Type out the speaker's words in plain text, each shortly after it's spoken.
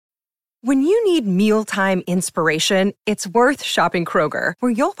When you need mealtime inspiration, it's worth shopping Kroger,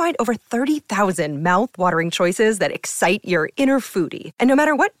 where you'll find over 30,000 mouth-watering choices that excite your inner foodie. And no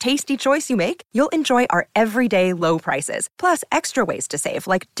matter what tasty choice you make, you'll enjoy our everyday low prices, plus extra ways to save,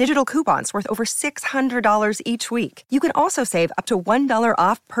 like digital coupons worth over $600 each week. You can also save up to $1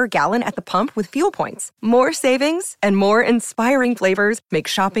 off per gallon at the pump with fuel points. More savings and more inspiring flavors make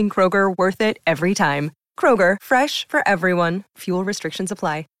shopping Kroger worth it every time. Kroger, fresh for everyone. Fuel restrictions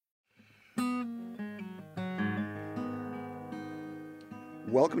apply.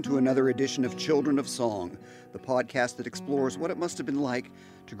 Welcome to another edition of Children of Song, the podcast that explores what it must have been like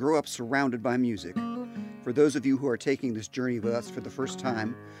to grow up surrounded by music. For those of you who are taking this journey with us for the first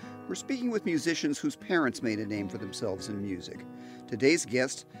time, we're speaking with musicians whose parents made a name for themselves in music. Today's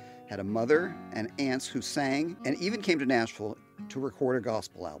guest had a mother and aunts who sang and even came to Nashville to record a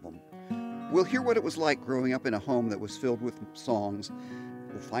gospel album. We'll hear what it was like growing up in a home that was filled with songs.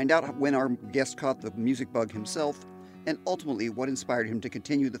 We'll find out when our guest caught the music bug himself, and ultimately what inspired him to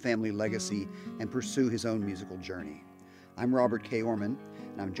continue the family legacy and pursue his own musical journey. I'm Robert K. Orman,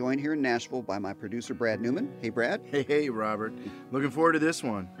 and I'm joined here in Nashville by my producer, Brad Newman. Hey, Brad. Hey, Robert. Looking forward to this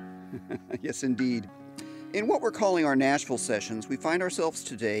one. Yes, indeed. In what we're calling our Nashville sessions, we find ourselves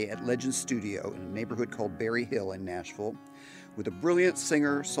today at Legend Studio in a neighborhood called Berry Hill in Nashville, with a brilliant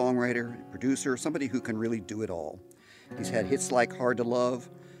singer, songwriter, producer, somebody who can really do it all. He's had hits like Hard to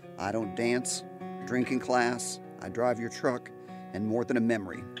Love, I Don't Dance, Drinking Class, I Drive Your Truck, and More Than a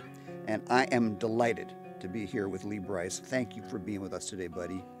Memory. And I am delighted to be here with Lee Brice. Thank you for being with us today,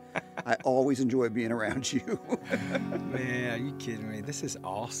 buddy. I always enjoy being around you. Man, are you kidding me? This is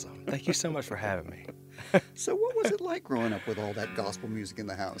awesome. Thank you so much for having me. So what was it like growing up with all that gospel music in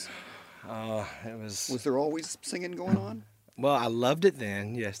the house? Was there always singing going on? Well, I loved it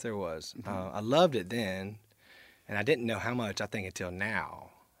then. Yes, there was. I loved it then, and I didn't know how much, I think until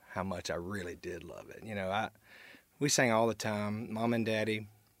now, how much I really did love it. You know, we sang all the time, Mom and Daddy,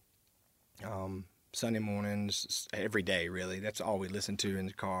 Sunday mornings, every day, really. That's all we listened to in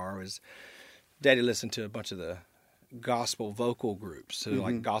the car. Was Daddy listened to a bunch of the gospel vocal groups, so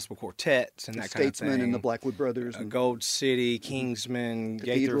like gospel quartets and that kind of thing. Statesmen and the Blackwood Brothers. Gold City, Kingsmen,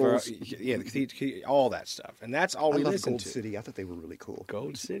 Cathedrals. All that stuff. And that's all we listened Gold to. City. I thought they were really cool.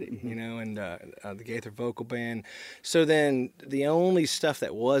 Gold City, you know, and the Gaither Vocal Band. So then the only stuff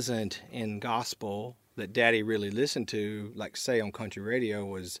that wasn't in gospel that Daddy really listened to, like say on country radio,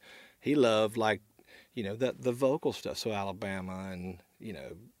 was he loved like, you know, the vocal stuff. So Alabama and, you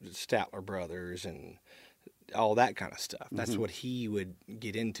know, Statler Brothers and all that kind of stuff. That's what he would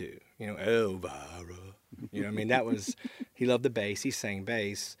get into, you know, Elvira. You know what I mean? That was, he loved the bass. He sang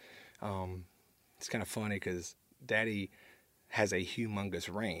bass. It's kind of funny because Daddy has a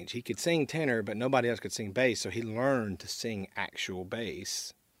humongous range. He could sing tenor, but nobody else could sing bass. So he learned to sing actual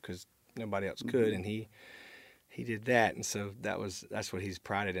bass because nobody else could, and he did that, and so that's what he's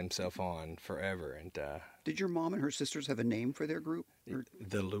prided himself on forever. And did your mom and her sisters have a name for their group?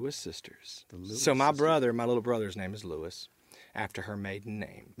 The Lewis sisters. So my little brother's name is Lewis, after her maiden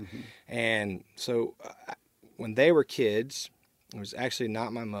name. And so when they were kids, it was actually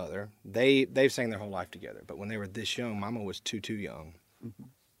not my mother. They've sang their whole life together, but when they were this young, Mama was too young.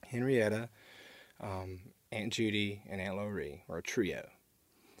 Henrietta, Aunt Judy, and Aunt Laurie were a trio.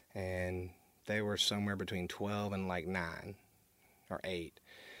 And they were somewhere between 12 and like 9 or 8.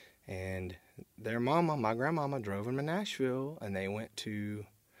 And their mama, my grandmama, drove them to Nashville, and they went to,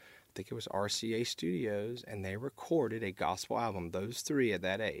 I think it was RCA Studios, and they recorded a gospel album, those three at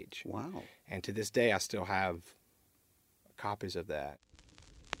that age. Wow. And to this day, I still have copies of that.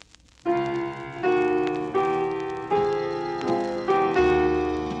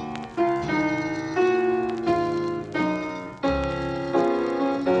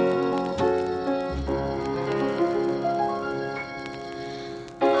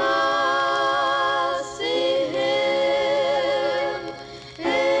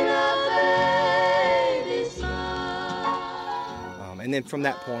 And then from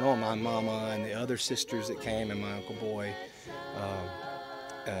that point on, my mama and the other sisters that came and my Uncle Boy,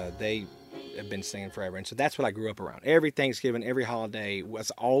 they have been singing forever. And so that's what I grew up around. Every Thanksgiving, every holiday,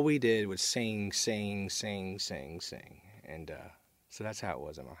 was all we did was sing. And so that's how it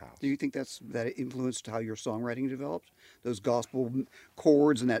was in my house. Do you think that influenced how your songwriting developed? Those gospel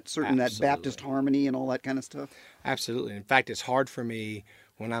chords and that Baptist harmony and all that kind of stuff? Absolutely. In fact, it's hard for me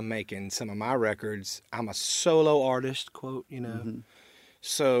when I'm making some of my records. I'm a solo artist, quote, you know.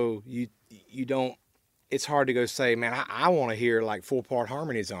 So you don't, it's hard to go say, man, I want to hear like 4-part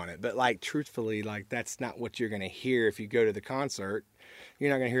harmonies on it. But like, truthfully, like that's not what you're going to hear if you go to the concert. You're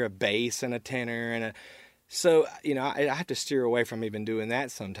not going to hear a bass and a tenor and So, I have to steer away from even doing that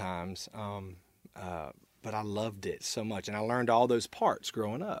sometimes. But I loved it so much. And I learned all those parts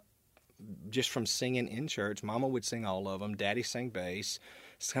growing up just from singing in church. Mama would sing all of them. Daddy sang bass.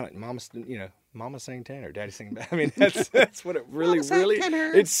 It's kind of like Mama sang tenor, Daddy sang bass. I mean, that's what it really,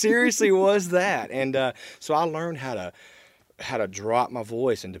 it seriously was that. And so I learned how to drop my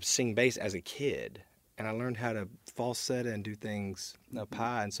voice and to sing bass as a kid. And I learned how to falsetto and do things up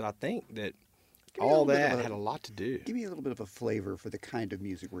high. And so I think that all that had a lot to do. Give me a little bit of a flavor for the kind of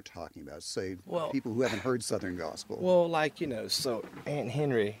music we're talking about. Say, people who haven't heard Southern gospel. Well, so Aunt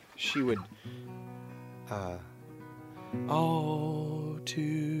Henry, she would, all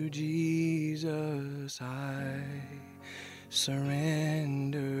to Jesus I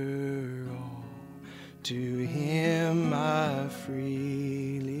surrender, all to Him I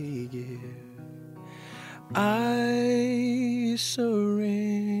freely give. I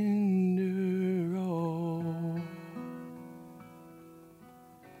surrender all.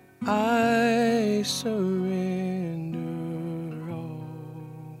 I surrender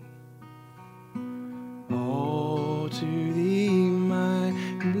all to Thee, my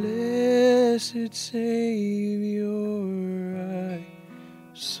blessed Savior. I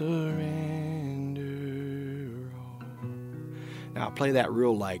surrender all. Now I play that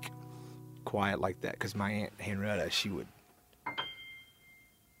real quiet like that because my Aunt Henrietta, she would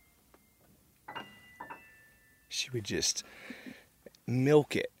just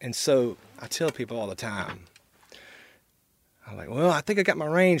milk it. And so I tell people all the time, I'm like, well, I think I got my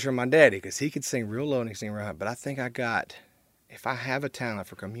range from my daddy because he could sing real low and he could sing real high. But I think if I have a talent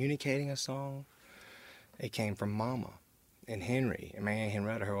for communicating a song, it came from Mama and Henry and my Aunt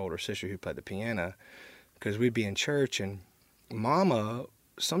Henrietta, her older sister, who played the piano, because we'd be in church and Mama,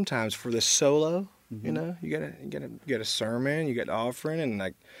 sometimes for the solo, you got a sermon, you got the offering,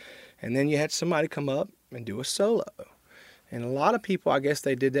 and then you had somebody come up and do a solo. And a lot of people, I guess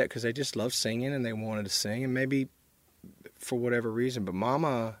they did that because they just loved singing and they wanted to sing, and maybe for whatever reason. But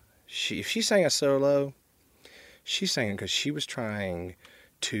Mama, if she sang a solo, she sang because she was trying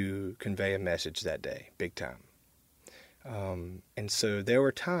to convey a message that day, big time. And so there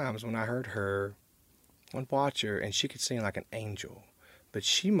were times when I heard her, I'd watch her, and she could sing like an angel. But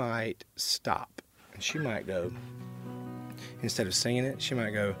she might stop, and she might go, instead of singing it, she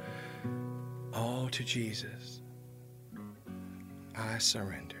might go, all to Jesus, I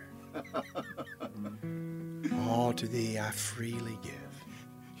surrender. All to Thee, I freely give.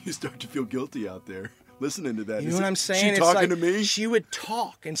 You start to feel guilty out there listening to that. You know what I'm saying? She talking to me? She would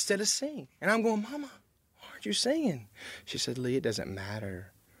talk instead of sing. And I'm going, Mama, why aren't you singing? She said, Lee, it doesn't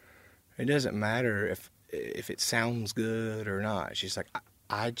matter. It doesn't matter if it sounds good or not. She's like,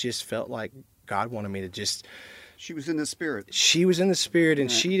 I just felt like God wanted me to just... She was in the Spirit. She was in the Spirit, and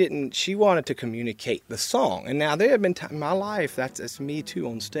she wanted to communicate the song. And now there have been times in my life, that's me too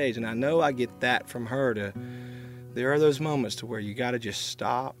on stage, and I know I get that from her. There are those moments to where you got to just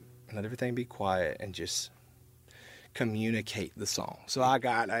stop and let everything be quiet and just communicate the song. So I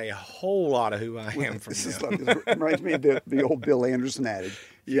got a whole lot of who I am from them. This reminds me of the old Bill Anderson adage.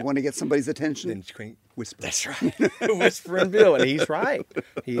 You want to get somebody's attention? Then whisper. That's right. Whispering Bill, and he's right.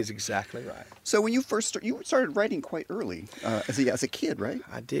 He is exactly right. So when you you started writing quite early, as a kid, right?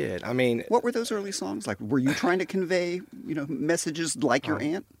 I did. I mean, what were those early songs like? Were you trying to convey, messages like your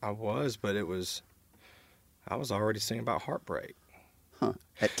aunt? I was, but I was already singing about heartbreak. Huh.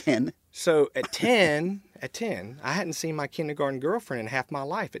 At 10? So at 10, I hadn't seen my kindergarten girlfriend in half my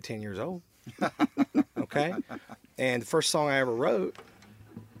life at 10 years old. Okay? And the first song I ever wrote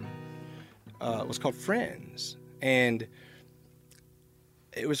was called Friends. And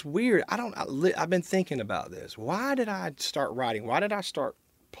it was weird. I've been thinking about this. Why did I start writing? Why did I start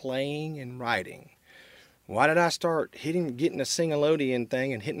playing and writing? Why did I start getting a sing-a-lodian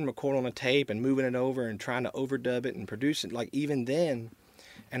thing and hitting record on a tape and moving it over and trying to overdub it and produce it, like even then?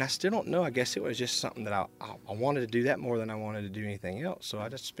 And I still don't know. I guess it was just something that I wanted to do that more than I wanted to do anything else. So I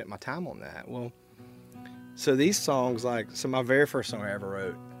just spent my time on that. Well, so these songs, my very first song I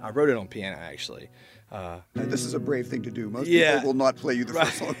ever wrote it on piano, actually. This is a brave thing to do. Most people will not play you the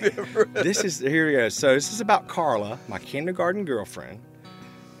first song they ever wrote. Here we go. So this is about Carla, my kindergarten girlfriend,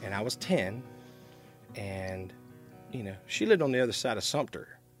 and I was 10, and, she lived on the other side of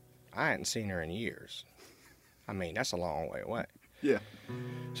Sumter. I hadn't seen her in years. I mean, that's a long way away. Yeah.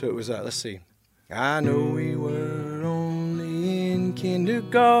 So it was, let's see. I know we were only in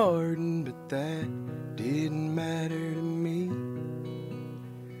kindergarten, but that didn't matter to me.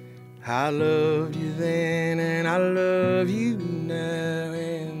 I loved you then and I love you now,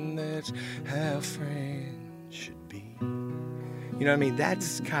 and that's how friends should be. You know what I mean?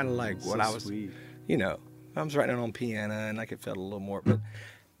 That's kind of like what I was, sweet. I was writing it on piano, and I could feel it a little more. But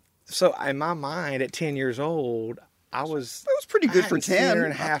so in my mind, at 10 years old, that was pretty good for 10. Theater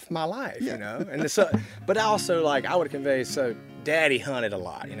in half my life, you know. And so, but also like I would convey. So Daddy hunted a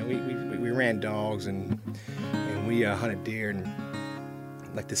lot. You know, we ran dogs and we hunted deer. And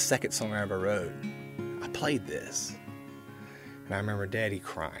like the second song I ever wrote, I played this, and I remember Daddy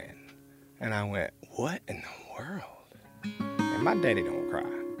crying, and I went, "What in the world?" And my daddy don't cry.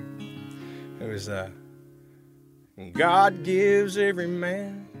 It was God gives every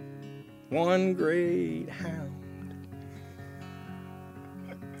man one great hound.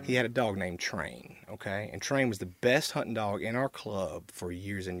 He had a dog named Train, okay? And Train was the best hunting dog in our club for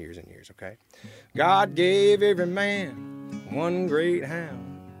years and years and years, okay? God gave every man one great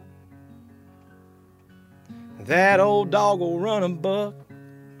hound. That old dog will run a buck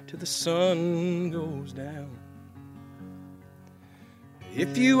till the sun goes down.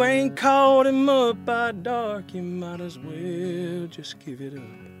 If you ain't caught him up by dark, you might as well just give it up.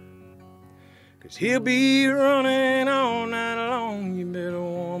 'Cause he'll be running all night long. You better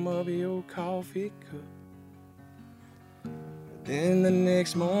warm up your coffee cup. Then the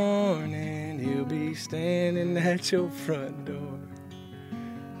next morning he'll be standing at your front door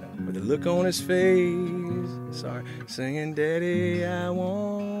with a look on his face, singing, "Daddy, I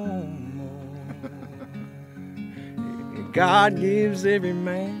want more." God gives every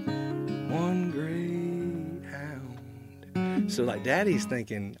man one great hound. So like Daddy's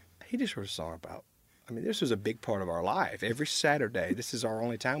thinking, he just wrote a song about, I mean, this was a big part of our life. Every Saturday, this is our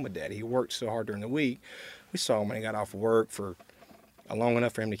only time with Daddy. He worked so hard during the week. We saw him when he got off work for long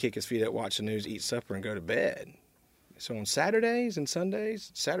enough for him to kick his feet up, watch the news, eat supper, and go to bed. So on Saturdays and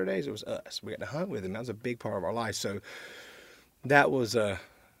Sundays, Saturdays it was us. We got to hunt with him. That was a big part of our life. So that was a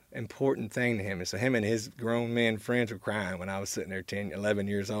important thing to him. And so him and his grown men friends were crying when I was sitting there 10, 11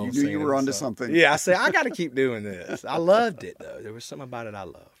 years old. You knew you were onto something. Yeah, I said, I got to keep doing this. I loved it, though. There was something about it I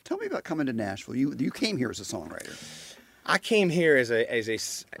loved. Tell me about coming to Nashville. You came here as a songwriter. I came here as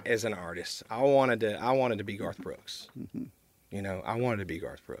an artist. I wanted to be Garth Brooks. Mm-hmm. You know, I wanted to be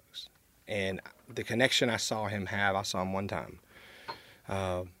Garth Brooks. And the connection I saw him one time.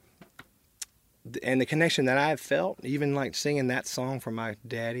 And the connection that I felt, even like singing that song for my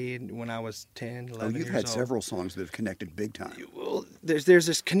daddy when I was 10, 11 years old. You've had several songs that have connected big time. Well, there's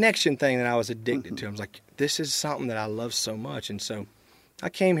this connection thing that I was addicted to. I was like, this is something that I love so much. And so I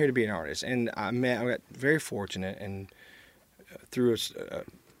came here to be an artist. And I got very fortunate. And through a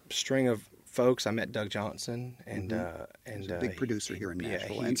string of folks, I met Doug Johnson. And, He's a big producer here in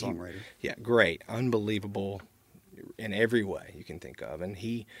Nashville and songwriter. Yeah, great. Unbelievable in every way you can think of. And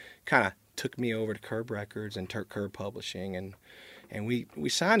he kind of took me over to Curb Records and Curb Publishing, and we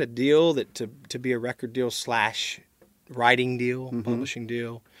signed a deal that to be a record deal / writing deal, publishing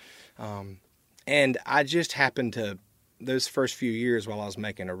deal, and I just happened to, those first few years while I was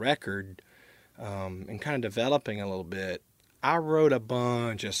making a record and kind of developing a little bit, I wrote a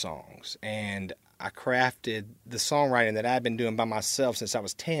bunch of songs, and I crafted the songwriting that I'd been doing by myself since I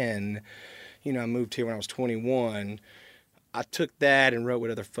was 10. You know, I moved here when I was 21. I took that and wrote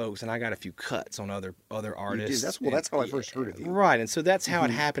with other folks, and I got a few cuts on other artists. That's how I first heard of you. Right, and so that's how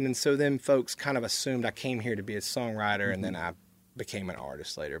it happened. And so then folks kind of assumed I came here to be a songwriter, and then I became an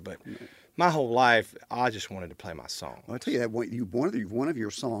artist later. But my whole life, I just wanted to play my song. Well, I'll tell you that one of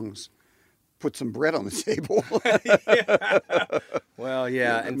your songs put some bread on the table. Yeah. Well,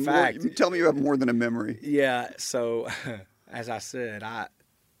 yeah. In fact, tell me you have more than a memory. Yeah. So, as I said,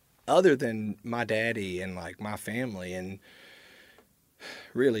 other than my daddy and like my family, and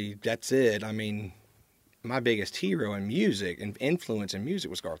really that's it. I mean, my biggest hero in music and influence in music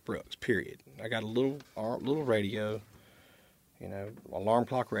was Garth Brooks. Period. I got a little radio, you know, alarm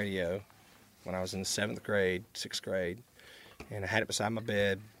clock radio, when I was in the 7th grade, 6th grade, and I had it beside my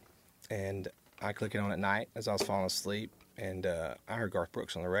bed, and I click it on at night as I was falling asleep, and I heard Garth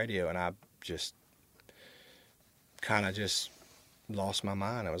Brooks on the radio, and I just kind of lost my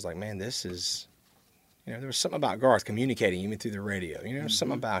mind. I was like, man, this is, you know, there was something about Garth communicating even through the radio. You know, there's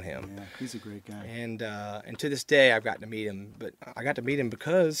something about him. Yeah, he's a great guy. And to this day, I've gotten to meet him. But I got to meet him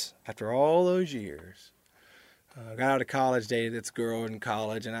because after all those years, I got out of college, dated this girl in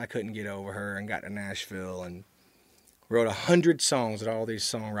college, and I couldn't get over her, and got to Nashville and wrote 100 songs with all these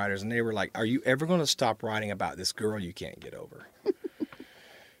songwriters. And they were like, are you ever going to stop writing about this girl you can't get over?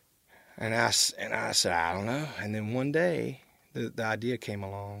 and I said, I don't know. And then one day, the idea came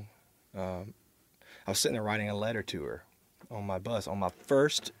along. I was sitting there writing a letter to her on my bus, on my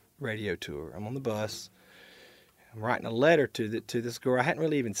first radio tour. I'm on the bus. I'm writing a letter to this girl I hadn't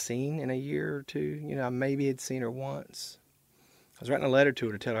really even seen in a year or two. You know, I maybe had seen her once. was writing a letter to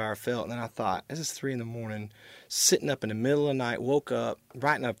her to tell her how I felt, and then I thought, this is 3 a.m, sitting up in the middle of the night, woke up,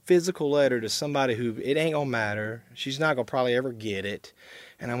 writing a physical letter to somebody who it ain't gonna matter. She's not gonna probably ever get it.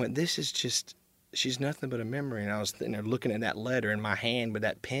 And I went, this is just, she's nothing but a memory. And I was sitting there looking at that letter in my hand with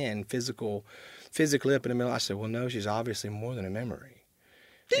that pen, physically up in the middle. I said, well, no, she's obviously more than a memory.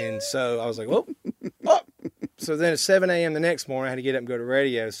 And so I was like, whoop, whoop. So then at 7 a.m. the next morning, I had to get up and go to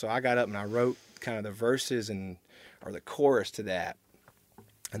radio. So I got up and I wrote kind of the verses or the chorus to that.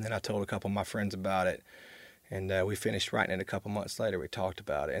 And then I told a couple of my friends about it. And we finished writing it a couple months later. We talked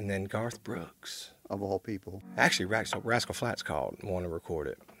about it. And then Garth Brooks. Of all people. Actually, Rascal Flatts called and wanted to record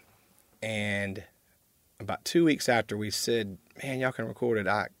it. And about 2 weeks after we said, man, y'all can record it,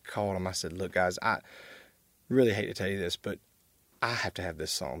 I called him. I said, look, guys, I really hate to tell you this, but I have to have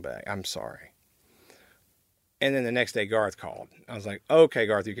this song back. I'm sorry. And then the next day, Garth called. I was like, okay,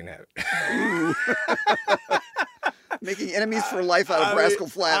 Garth, you can have it. Making enemies for life out of Rascal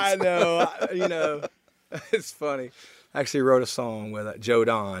Flatts. I know. It's funny. I actually wrote a song with Joe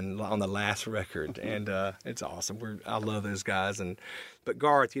Don on the last record, and it's awesome. I love those guys. But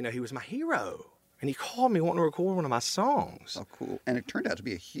Garth, he was my hero. And he called me wanting to record one of my songs. Oh, cool. And it turned out to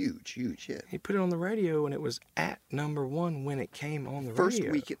be a huge, huge hit. He put it on the radio, and it was at #1 when it came on the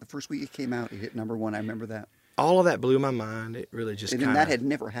radio. The first week it came out, it hit #1. I remember that. All of that blew my mind. It really just and that had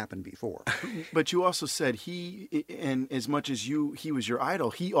never happened before. But you also said and as much as he was your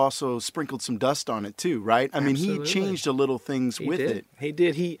idol, he also sprinkled some dust on it too, right? I mean, he changed a little things with it. He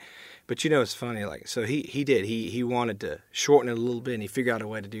did. But it's funny, so he did. He wanted to shorten it a little bit, and he figured out a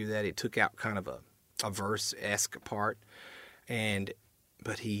way to do that. He took out kind of a verse-esque part,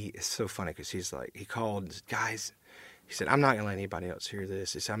 but it's so funny because he called and said, guys, he said, I'm not going to let anybody else hear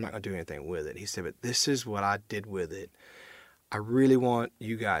this. He said, I'm not going to do anything with it. He said, but this is what I did with it. I really want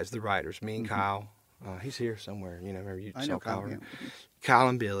you guys, the writers, me and Kyle, he's here somewhere, remember you saw Kyle. Yeah. Kyle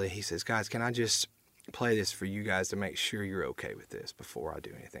and Billy, he says, guys, can I just play this for you guys to make sure you're okay with this before I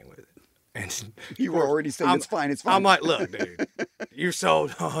do anything with it? And you were already saying it's fine. I'm like, look, dude, you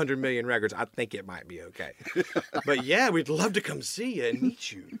sold 100 million records. I think it might be okay. But yeah, we'd love to come see you and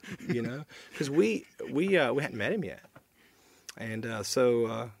meet you, because we hadn't met him yet. And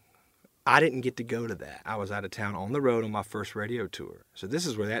so I didn't get to go to that. I was out of town on the road on my first radio tour. So this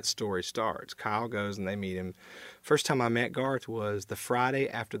is where that story starts. Kyle goes and they meet him. First time I met Garth was the Friday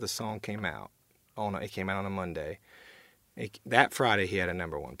after the song came out. It came out on a Monday. That Friday he had a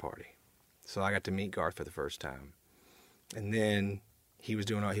 #1 party. So I got to meet Garth for the first time. And then he were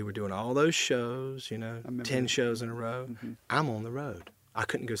doing all those shows, 10 shows in a row. Mm-hmm. I'm on the road. I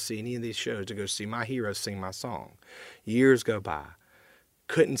couldn't go see any of these shows to go see my hero sing my song. Years go by.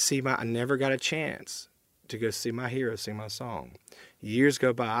 I never got a chance to go see my hero sing my song. Years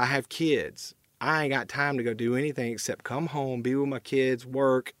go by. I have kids. I ain't got time to go do anything except come home, be with my kids,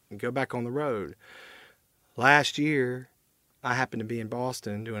 work, and go back on the road. Last year, I happened to be in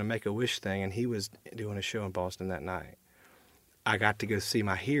Boston doing a Make-A-Wish thing, and he was doing a show in Boston that night. I got to go see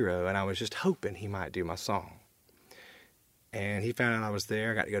my hero, and I was just hoping he might do my song. And he found out I was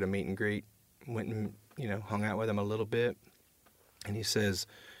there. I got to go to meet and greet. Went and, hung out with him a little bit. And he says,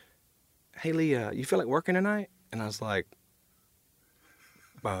 hey, Lee, you feel like working tonight? And I was like,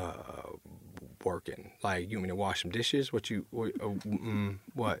 working? Like, you want me to wash some dishes? What? So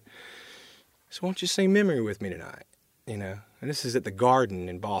why don't you sing Memory with me tonight? And this is at the Garden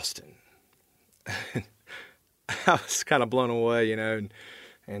in Boston. I was kind of blown away,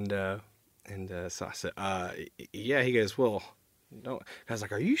 and so I said, yeah. He goes, well, no. I was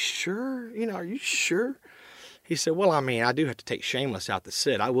like, are you sure? Are you sure? He said, well, I do have to take Shameless out the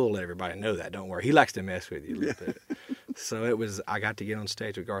set. I will let everybody know that. Don't worry. He likes to mess with you a little bit. So I got to get on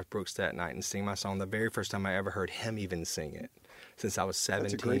stage with Garth Brooks that night and sing my song. The very first time I ever heard him even sing it, since I was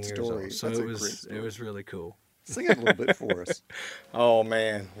 17 years old. So it was really cool. Sing it a little bit for us. Oh,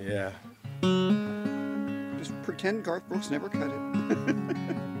 man, yeah. Just pretend Garth Brooks never cut it.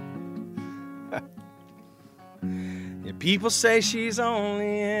 Yeah, people say she's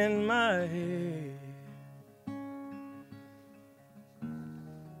only in my head.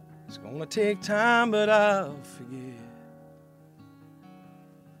 It's gonna take time, but I'll forget.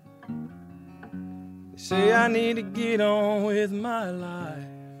 They say I need to get on with my life.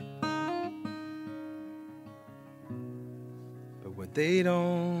 What they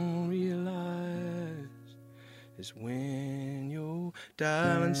don't realize is when you're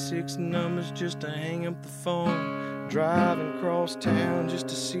dialing 6 numbers just to hang up the phone, driving across town just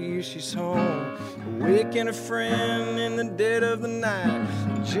to see if she's home, waking a friend in the dead of the night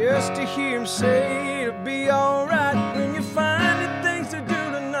just to hear him say it'll be alright. When you find things to do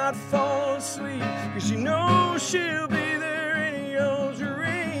to not fall asleep, 'cause you know she'll be there any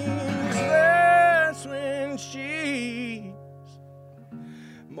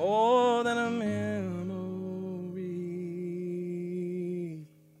more than a memory.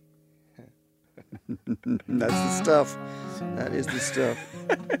 That's the stuff. That is the stuff.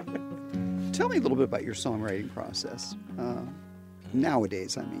 Tell me a little bit about your songwriting process.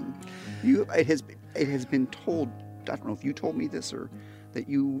 Nowadays, I mean, it has been told. I don't know if you told me this or that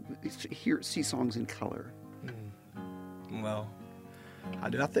you see songs in color. Well, I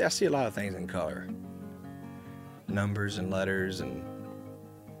do. I see a lot of things in color. Numbers and letters and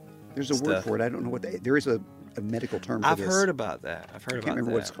there's a stuff. word for it. I don't know what there is a medical term for this. I've heard about that. I can't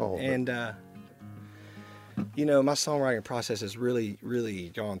remember what it's called. And you know, my songwriting process has really, really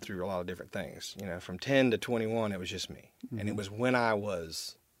gone through a lot of different things. You know, from 10 to 21, it was just me, and it was when I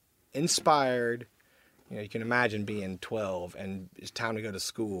was inspired. You know, you can imagine being 12 and it's time to go to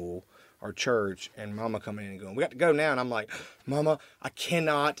school or church, and Mama coming in and going, "We got to go now," and I'm like, "Mama, I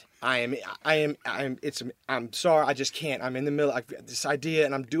cannot. I'm sorry, I just can't. I'm in the middle. I've got this idea,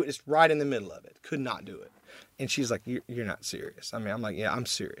 and I'm doing it's right in the middle of it. Could not do it." And she's like, "You're not serious." I mean, I'm like, "Yeah, I'm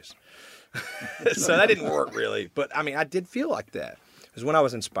serious." So that didn't work really, but I mean, I did feel like that. It was when I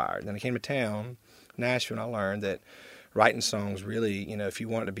was inspired. Then I came to town, Nashville, and I learned that writing songs really, you know, if you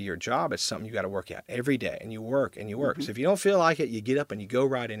want it to be your job, it's something you got to work at every day, and you work and you work. Mm-hmm. So if you don't feel like it, you get up and you go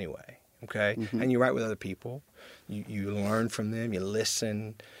write anyway. Okay, and you write with other people. You learn from them. You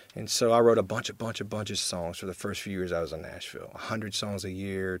listen, and so I wrote a bunch of songs for the first few years I was in Nashville. 100 songs a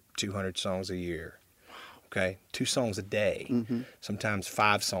year, 200 songs a year. Okay, 2 songs a day, sometimes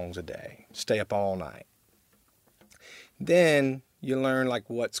 5 songs a day. Stay up all night. Then you learn like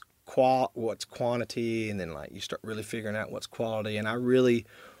what's quantity, and then like you start really figuring out what's quality. And I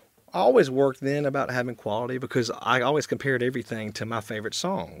always worked then about having quality because I always compared everything to my favorite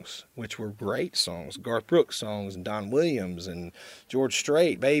songs, which were great songs, Garth Brooks songs and Don Williams and George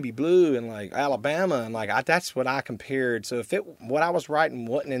Strait, Baby Blue, and like Alabama, and like that's what I compared. So if what I was writing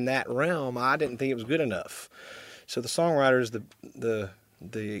wasn't in that realm, I didn't think it was good enough. So the songwriters, the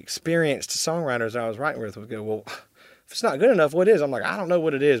experienced songwriters I was writing with would go, "Well, if it's not good enough, what is?" I'm like, "I don't know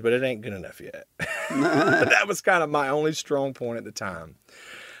what it is, but it ain't good enough yet." That was kind of my only strong point at the time.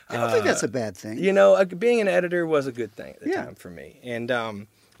 I don't think that's a bad thing. You know, being an editor was a good thing at the time for me. And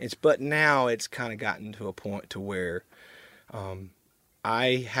but now it's kind of gotten to a point to where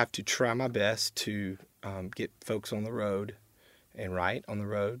I have to try my best to get folks on the road and write on the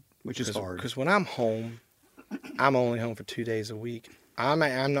road. Which is hard. Because when I'm home, I'm only home for 2 days a week. I'm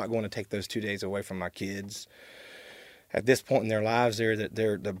not going to take those 2 days away from my kids. At this point in their lives,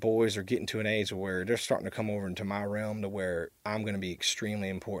 the boys are getting to an age where they're starting to come over into my realm to where I'm going to be extremely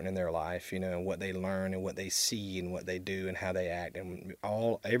important in their life, you know, what they learn and what they see and what they do and how they act and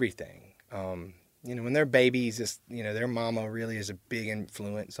everything. You know, when they're babies, you know, their mama really is a big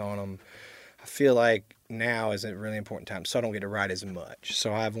influence on them. I feel like now is a really important time, so I don't get to write as much.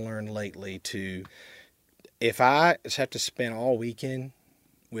 So I've learned lately to, if I just have to spend all weekend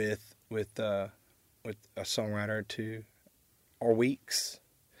with a songwriter or 2 or weeks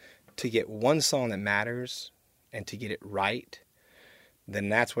to get one song that matters and to get it right, then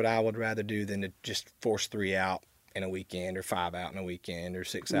that's what I would rather do than to just force 3 out in a weekend or 5 out in a weekend or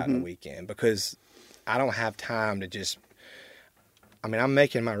 6 out in a weekend, because I don't have time to just, I mean, I'm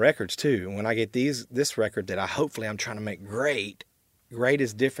making my records too. When I get this record that hopefully I'm trying to make great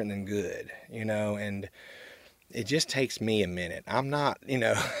is different than good, you know, and it just takes me a minute. I'm not, you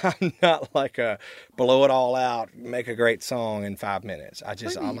know, I'm not like a blow it all out, make a great song in 5 minutes. I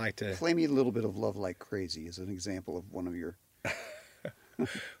like to... Play me a little bit of Love Like Crazy as an example of one of your...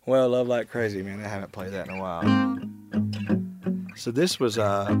 Well, Love Like Crazy, man, I haven't played that in a while. So this was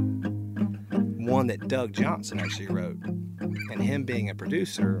one that Doug Johnson actually wrote. And him being a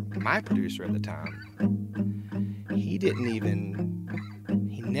producer, my producer at the time, he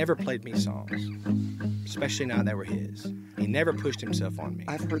never played me songs. Especially now that were his. He never pushed himself on me.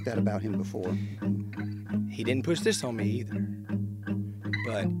 I've heard that about him before. He didn't push this on me either.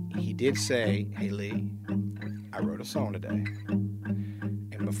 But he did say, "Hey, Lee, I wrote a song today.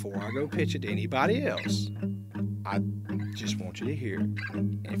 And before I go pitch it to anybody else, I just want you to hear it.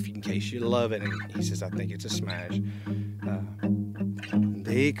 In case you love it." And he says, "I think it's a smash."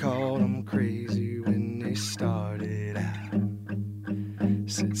 They called him crazy when they started out.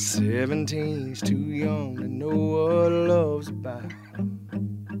 Said 17's too young to know what love's about.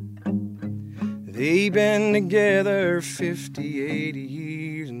 They've been together 50, 80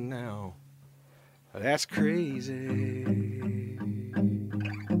 years now. That's crazy.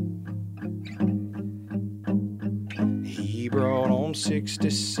 He brought home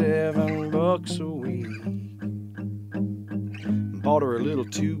 $67 a week. Bought her a little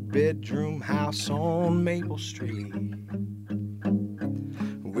 2-bedroom house on Maple Street.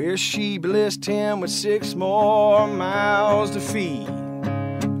 where she blessed him with 6 more miles to feed.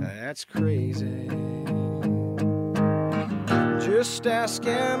 That's crazy. Just ask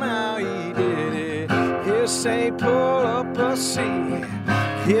him how he did it. He'll say, pull up a seat.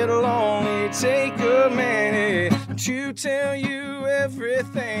 It'll only take a minute to tell you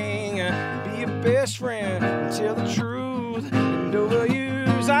everything. Be a best friend, tell the truth, and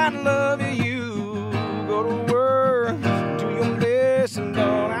overuse. I love you. Go to work, do your best, and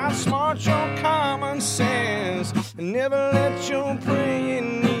don't outsmart your common sense. And never let your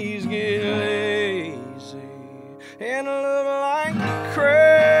praying knees get lazy. And love like crazy.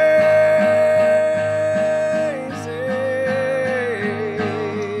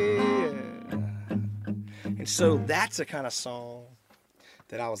 And so that's the kind of song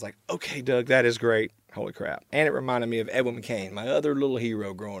that I was like, okay, Doug, that is great. Holy crap. And it reminded me of Edwin McCain, my other little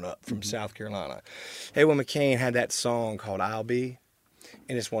hero growing up from South Carolina. Edwin McCain had that song called I'll Be,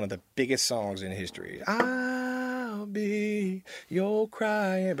 and it's one of the biggest songs in history. I'll be your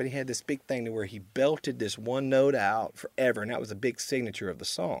crying. But he had this big thing to where he belted this one note out forever, and that was a big signature of the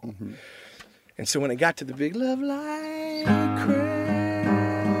song. Mm-hmm. And so when it got to the big love like crazy,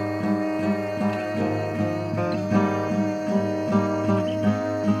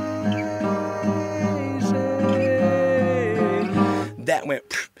 that went,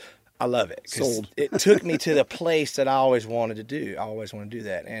 I love it. Sold. It took me to the place that I always wanted to do. I always want to do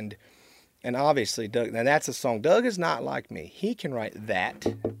that. And obviously, Doug, now that's a song. Doug is not like me. He can write that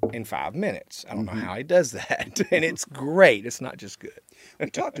in 5 minutes. I don't know how he does that. And it's great. It's not just good. We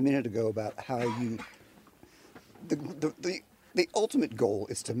talked a minute ago about how you, the ultimate goal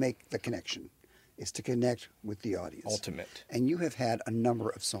is to make the connection, is to connect with the audience. Ultimate. And you have had a number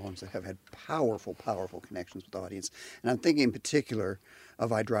of songs that have had powerful, powerful connections with the audience. And I'm thinking in particular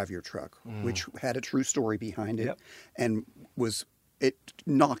of I Drive Your Truck, which had a true story behind it. Yep. And it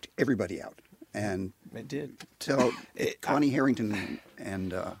knocked everybody out. And it did. Connie Harrington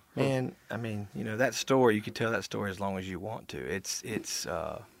and man, I mean, that story, you could tell that story as long as you want to. It's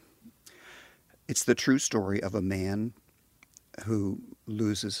the true story of a man who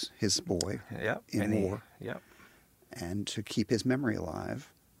loses his boy in war. And to keep his memory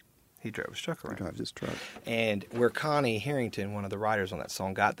alive, he drove his truck around. He drives his truck. And where Connie Harrington, one of the writers on that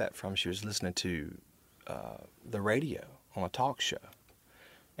song, got that from, she was listening to the radio on a talk show.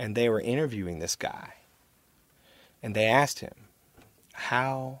 And they were interviewing this guy. And they asked him,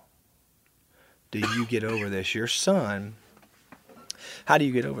 how do you get over this? Your son, how do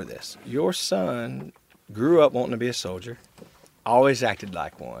you get over this? Your son grew up wanting to be a soldier. Always acted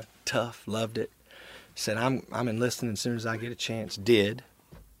like one. Tough, loved it. Said, I'm enlisting as soon as I get a chance. Did.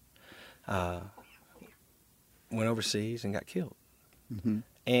 Went overseas and got killed. Mm-hmm.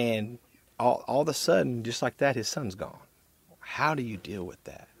 And all of a sudden, just like that, his son's gone. How do you deal with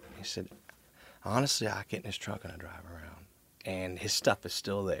that? He said, honestly, I get in his truck and I drive around. And his stuff is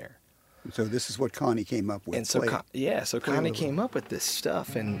still there. So this is what Connie came up with. And so, Connie came up with this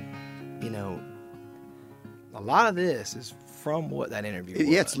stuff. And, a lot of this is from what that interview was.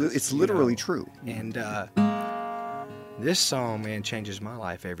 Yeah, it's literally true. And this song, man, changes my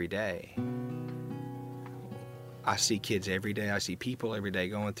life every day. I see kids every day. I see people every day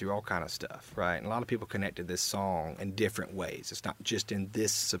going through all kind of stuff, right? And a lot of people connect to this song in different ways. It's not just in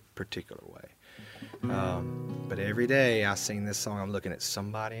this particular way. But every day I sing this song, I'm looking at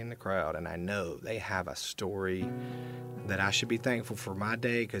somebody in the crowd, and I know they have a story that I should be thankful for my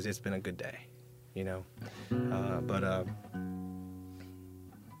day because it's been a good day,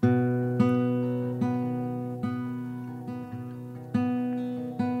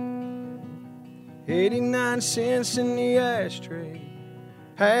 89 cents in the ashtray,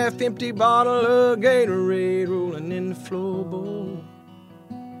 half-empty bottle of Gatorade rolling in the floorboard.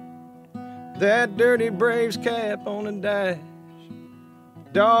 That dirty Braves cap on the dash,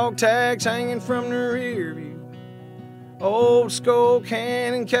 dog tags hanging from the rear view, old skull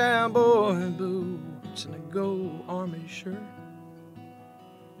cannon cowboy boots, and a gold army shirt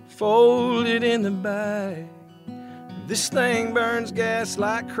folded in the bag. This thing burns gas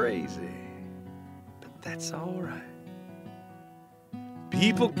like crazy, that's all right.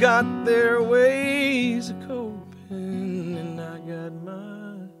 People got their ways of coping, and I got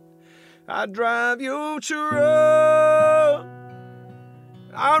mine. I drive your truck,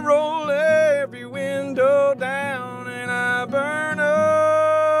 I roll every window down, and I burn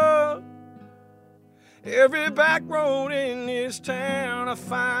up every back road in this town. I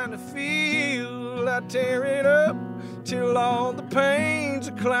find a field, I tear it up till all the paint's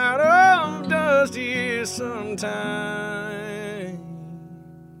a cloud of dust. Here sometimes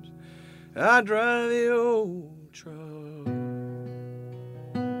I drive the old truck.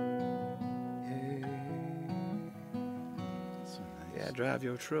 I drive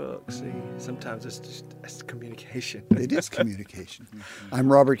your truck. See, sometimes it's communication. It is communication. I'm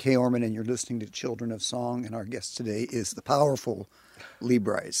Robert K. Orman, and you're listening to Children of Song, and our guest today is the powerful Lee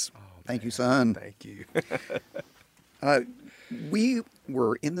Brice. Thank you, son. Thank you. We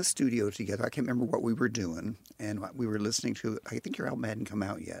were in the studio together. I can't remember what we were doing, and we were listening to, I think your album hadn't come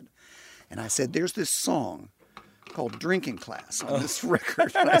out yet. And I said, there's this song called Drinking Class on this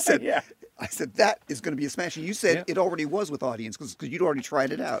record. And I said, Yeah. that is going to be a smash. And you said it already was with audience because you'd already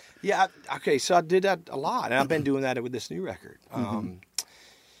tried it out. Yeah, okay, so I did that a lot, and I've been doing that with this new record.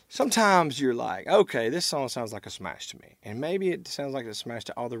 Sometimes you're like, okay, this song sounds like a smash to me, and maybe it sounds like a smash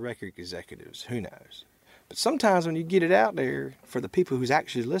to all the record executives. Who knows? But sometimes when you get it out there for the people who's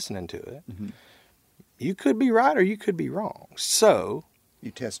actually listening to it, you could be right or you could be wrong. So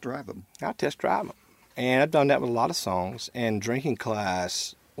You test drive them. I test drive them, and I've done that with a lot of songs. And Drinking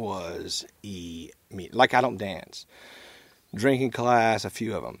Class was like I don't dance. Drinking Class, a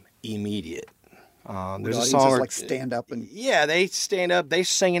few of them, immediate. There's a song like stand up and they stand up. They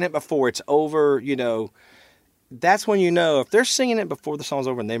singing it before it's over. You know, that's when you know if they're singing it before the song's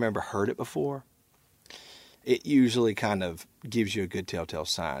over and they've never heard it before. It usually kind of gives you a good telltale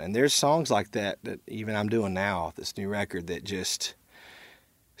sign. And there's songs like that even I'm doing now off this new record that just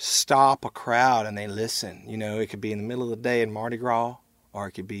stop a crowd and they listen. You know, it could be in the middle of the day in Mardi Gras or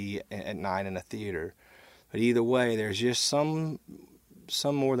it could be at night in a theater. But either way, there's just some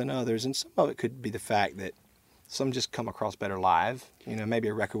more than others, and some of it could be the fact that some just come across better live. You know, maybe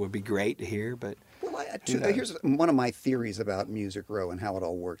a record would be great to hear, but here's one of my theories about Music Row and how it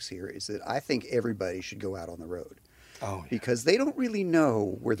all works here is that I think everybody should go out on the road. Oh, yeah. Because they don't really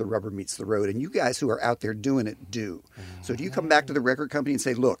know where the rubber meets the road, and you guys who are out there doing it do. So do you come back to the record company and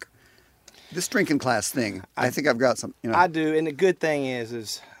say, look, this Drinking Class thing, I think I've got some, you know. I do, and the good thing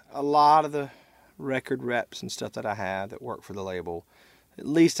is a lot of the record reps and stuff that I have that work for the label, at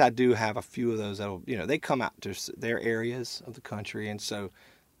least I do have a few of those that'll, you know, they come out to their areas of the country, and so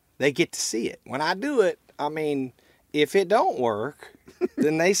they get to see it. When I do it, I mean, if it don't work,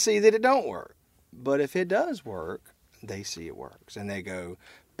 then they see that it don't work. But if it does work, they see it works. And they go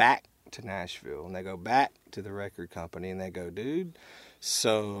back to Nashville, and they go back to the record company, and they go, dude,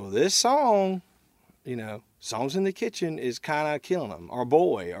 so this song, you know, Songs in the Kitchen is kind of killing them, or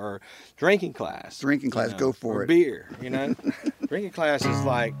Boy, or Drinking Class. Drinking Class, you know, go for or it. Beer, you know. Drinking Class is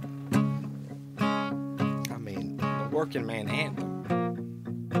like, I mean, the working man anthem.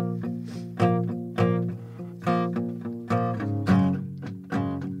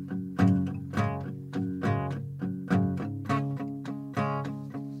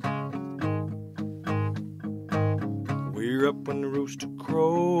 We're up when the rooster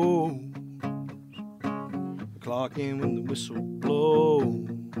crows, clock in when the whistle blows,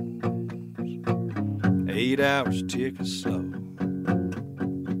 8 hours ticking slow,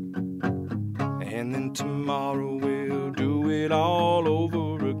 and then tomorrow we'll do it all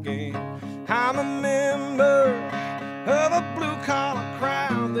over again. I'm a member of a blue-collar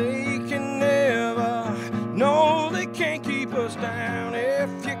crowd. They can never, no, they can't keep us down.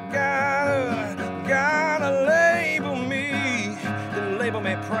 If you gotta label me, then label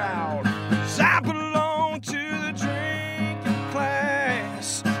me proud. 'Cause I belong to the drinking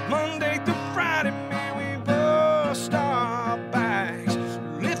class. Monday through Friday, man, we bust our backs.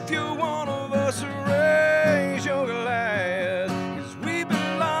 If you're one of us, raise your glass. 'Cause we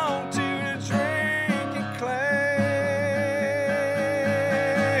belong to the drinking class.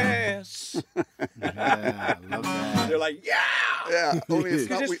 Yeah, I love that. They're like, yeah! Yeah, only it's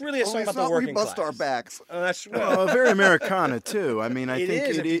not, It's really a song only about it's the not working we bust class. our backs. That's right. Well, very Americana too. I mean, I It think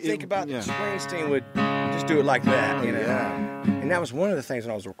is. If you think about it, Springsteen would just do it like that, you know. Yeah. And that was one of the things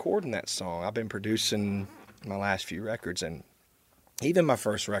when I was recording that song. I've been producing my last few records, and even my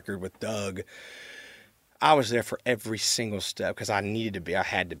first record with Doug, I was there for every single step because I needed to be. I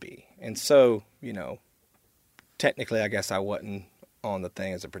had to be. And so, you know, technically, I guess I wasn't on the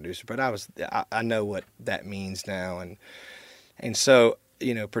thing as a producer, but I know what that means now, and so,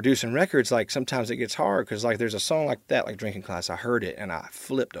 you know, producing records, like sometimes it gets hard because like there's a song like that, like Drinking Class, I heard it and I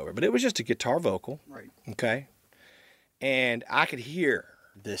flipped over, but it was just a guitar vocal, Right. Okay, and I could hear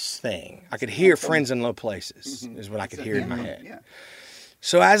this thing. I could hear Friends in Low Places is what I could hear in my head. Yeah.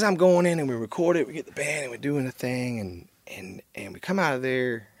 So as I'm going in and we record it, we get the band and we're doing the thing, and we come out of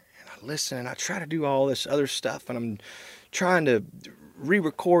there and I listen and I try to do all this other stuff, and I'm trying to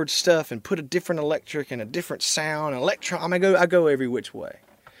re-record stuff and put a different electric and a different sound and I go every which way,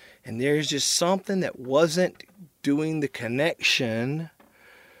 and there's just something that wasn't doing the connection.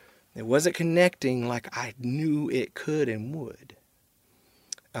 It wasn't connecting like I knew it could and would.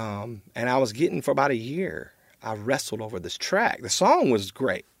 And I was getting for about a year I wrestled over this track. The song was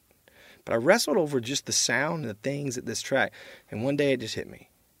great, but I wrestled over just the sound and the things at this track. And one day it just hit me.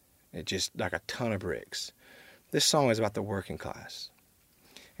 It just like a ton of bricks. This song is about the working class.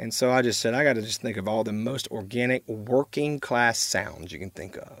 And so I just said, I got to just think of all the most organic working class sounds you can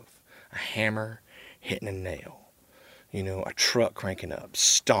think of. A hammer hitting a nail. You know, a truck cranking up.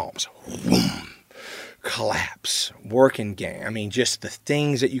 Stomps. Whoom, collapse. Working gang. I mean, just the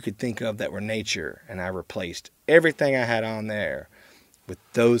things that you could think of that were nature. And I replaced everything I had on there with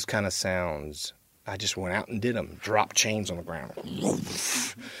those kind of sounds. I just went out and did them. Dropped chains on the ground.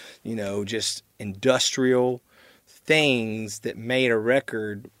 You know, just industrial things that made a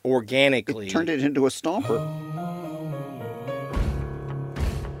record organically. It turned it into a stomper.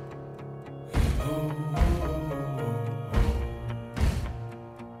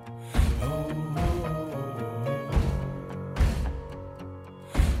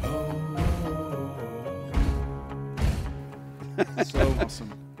 So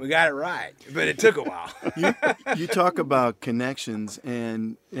awesome. We got it right, but it took a while. You talk about connections,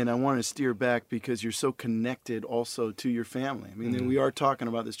 and I want to steer back because you're so connected also to your family. I mean, we are talking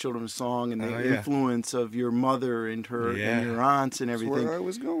about this children's song and the influence of your mother and her and your aunts and everything. That's where I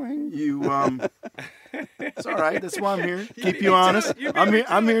was going. You, it's all right. That's why I'm here. Keep you honest.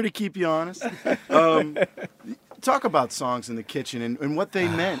 I'm here to keep you honest. Talk about songs in the kitchen and what they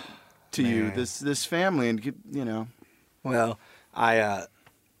meant to you, this family, and you know. Well,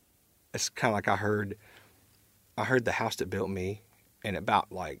 it's kind of like I heard The House That Built Me, and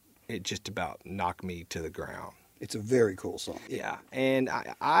it just about knocked me to the ground. It's a very cool song. Yeah, and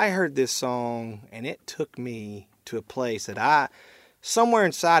I heard this song, and it took me to a place that somewhere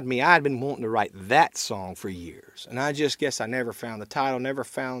inside me, I had been wanting to write that song for years. And I just guess I never found the title, never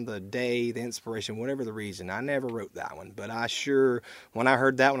found the day, the inspiration, whatever the reason. I never wrote that one. But when I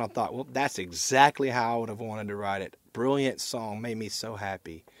heard that one, I thought, well, that's exactly how I would have wanted to write it. Brilliant song, made me so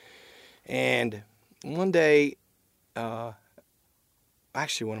happy. And one day,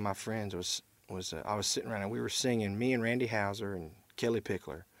 actually one of my friends I was sitting around and we were singing, me and Randy Houser and Kelly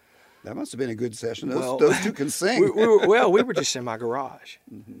Pickler. That must have been a good session. Those two can sing. we were just in my garage.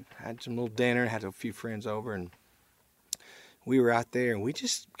 Mm-hmm. Had some little dinner, had a few friends over, and we were out there, and we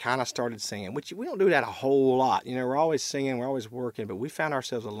just kind of started singing, which we don't do that a whole lot. You know, we're always singing, we're always working, but we found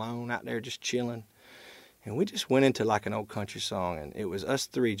ourselves alone out there just chilling. And we just went into like an old country song, and it was us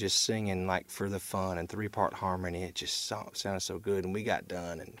three just singing like for the fun and 3-part harmony. It just sounded so good, and we got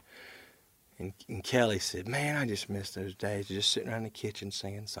done, and Kelly said, man, I just miss those days of just sitting around the kitchen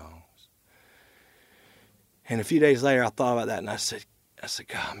singing songs. And a few days later, I thought about that, and I said,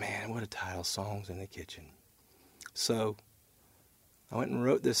 God, man, what a title, Songs in the Kitchen. So I went and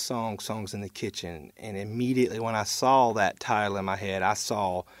wrote this song, Songs in the Kitchen, and immediately when I saw that title in my head, I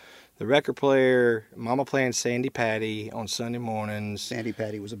saw the record player, Mama playing Sandy Patty on Sunday mornings. Sandy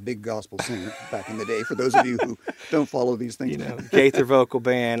Patty was a big gospel singer back in the day, for those of you who don't follow these things. You know, Gaither Vocal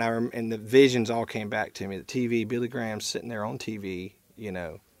Band, and the visions all came back to me. The TV, Billy Graham sitting there on TV, you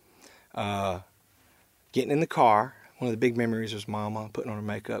know. Getting in the car, one of the big memories was Mama putting on her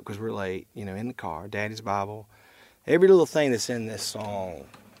makeup because we're late, you know, in the car, Daddy's Bible. Every little thing that's in this song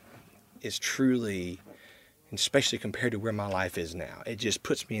is truly, especially compared to where my life is now, it just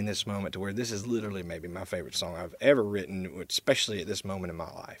puts me in this moment to where this is literally maybe my favorite song I've ever written, especially at this moment in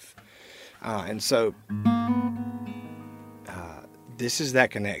my life. And so this is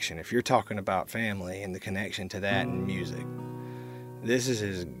that connection. If you're talking about family and the connection to that and music, this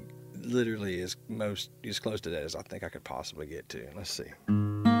is literally as close to that as I think I could possibly get to. Let's see.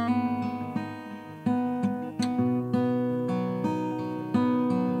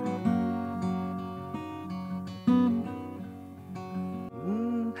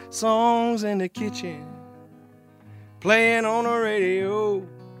 Songs in the kitchen, playing on the radio,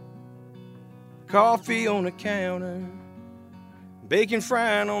 coffee on the counter, bacon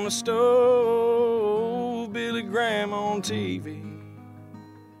frying on the stove, Billy Graham on TV.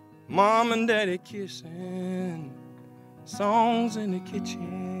 Mom and Daddy kissing, songs in the kitchen.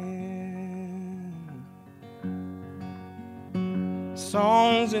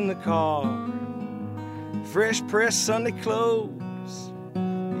 Songs in the car, fresh pressed Sunday clothes.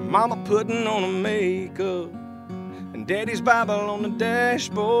 Mama putting on her makeup, and Daddy's Bible on the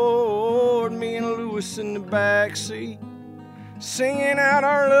dashboard. Me and Louis in the backseat, singing out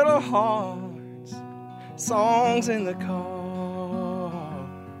our little hearts. Songs in the car.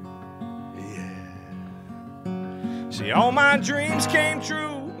 See, all my dreams came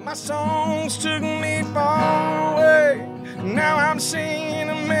true, my songs took me far away. Now I'm singing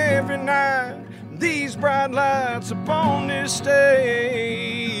them every night, these bright lights upon this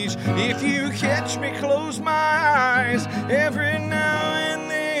stage. if you catch me close my eyes every now and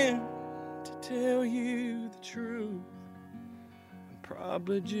then to tell you the truth. I'm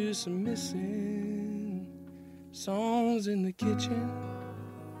probably just missing songs in the kitchen,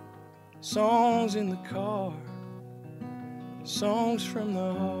 songs in the car, songs from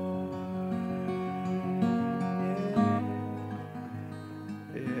the heart.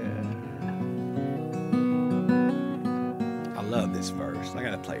 I love this verse. I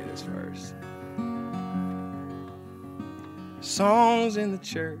gotta play this verse. Songs in the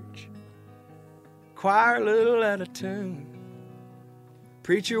church, choir a little out of tune,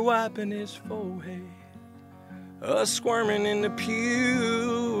 preacher wiping his forehead, us squirming in the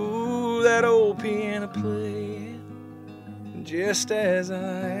pew, that old piano playing, just as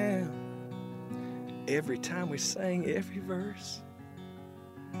I am. Every time we sang every verse,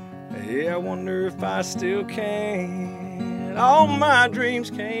 yeah, I wonder if I still can. All my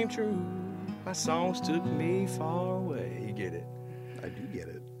dreams came true. My songs took me far away. You get it? I do get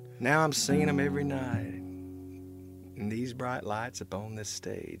it. Now I'm singing them every night. And these bright lights up on this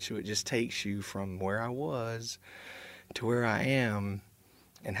stage. So it just takes you from where I was to where I am,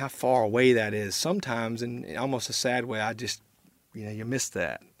 and how far away that is. Sometimes, in almost a sad way, I just, you miss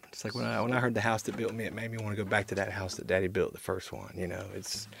that. It's like when I heard The House That Built Me, it made me want to go back to that house that Daddy built, the first one.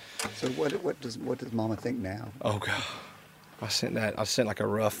 It's. So what does Mama think now? Oh God, I sent like a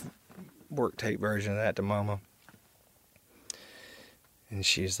rough work tape version of that to Mama, and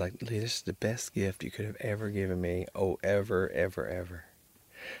she's like, "Lee, this is the best gift you could have ever given me. Oh, ever, ever, ever."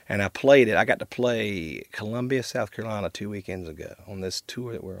 And I played it. I got to play Columbia, South Carolina 2 weekends ago on this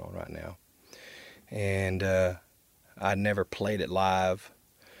tour that we're on right now, and I'd never played it live.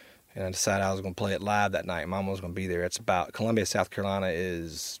 And I decided I was going to play it live that night. Mama was going to be there. It's about, Columbia, South Carolina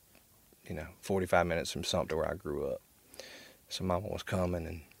is, 45 minutes from Sumter where I grew up. So Mama was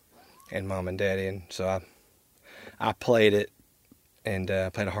coming, and Mom and Daddy. And so I played it, and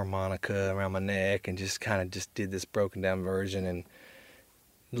played a harmonica around my neck, and just did this broken down version. And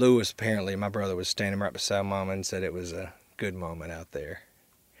Lewis, apparently, my brother, was standing right beside Mama and said it was a good moment out there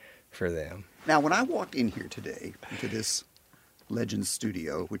for them. Now, when I walked in here today, into this Legends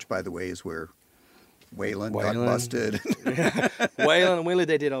studio, which, by the way, is where Waylon got busted. Waylon and Willie,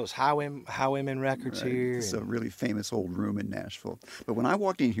 they did those Highwaymen records right. here. It's a really famous old room in Nashville. But when I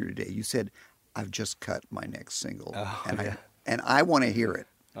walked in here today, you said, "I've just cut my next single." Oh, and I want to hear it.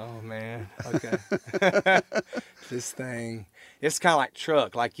 Oh, man. Okay. This thing, it's kind of like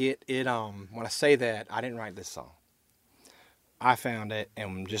Truck. Like when I say that, I didn't write this song. I found it,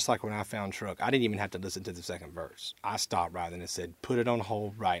 and just like when I found Truck, I didn't even have to listen to the second verse. I stopped right then and said, "Put it on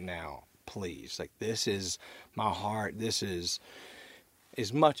hold right now, please. Like, this is my heart. This is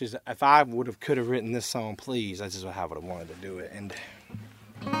as much as if I could have written this song, please, that's just how I would have wanted to do it." And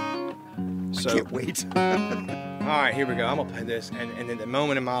so, I can't wait. All right, here we go. I'm going to play this, and then the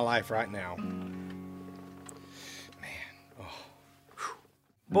moment in my life right now. Man,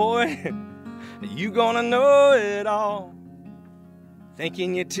 boy, you gonna know it all.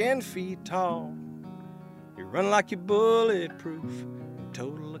 Thinking you're 10 feet tall, you run like you're bulletproof, and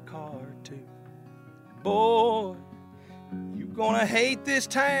total a car or two. Boy, you gonna hate this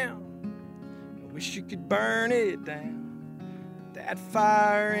town, I wish you could burn it down. That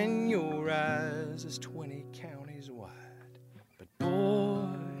fire in your eyes is 20 counties wide. But boy,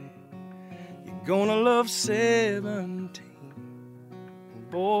 you're gonna love 17, and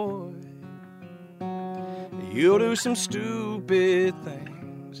boy, you'll do some stupid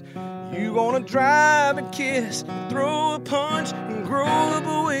things. You gonna drive and kiss, and throw a punch, and grow up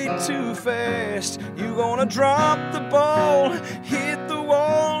way too fast. You gonna drop the ball, hit the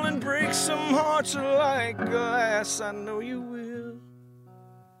wall, and break some hearts like glass. I know you will,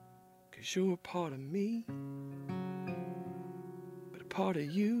 'cause you're a part of me, but a part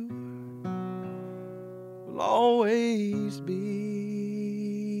of you will always be.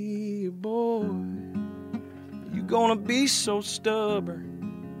 Boy, you're gonna be so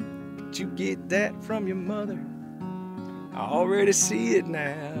stubborn, but you get that from your mother. I already see it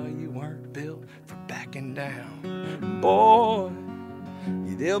now, you weren't built for backing down. Boy,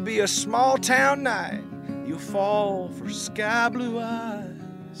 there'll be a small town night, you'll fall for sky blue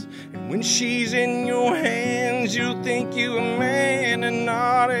eyes. And when she's in your hands, you'll think you a man and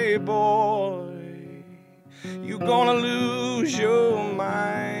not a boy. You're gonna lose your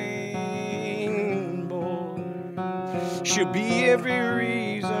mind, boy. She'll be every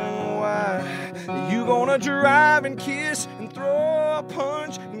reason why. You gonna drive and kiss and throw a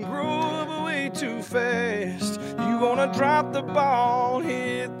punch and grow up way too fast. You gonna drop the ball,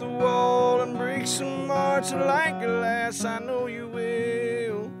 hit the wall, and break some hearts like glass. I know you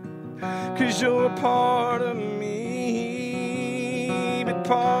will, 'cause you're a part of me, but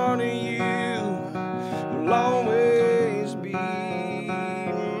part of you will always be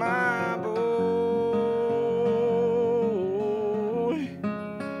my boy.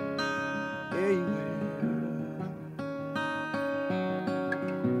 Yeah, you will.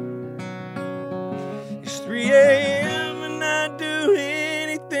 It's 3 a.m. and I'd do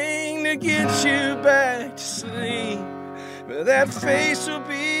anything to get you back to sleep, but that face will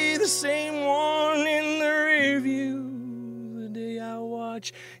be the same one in the rear view the day I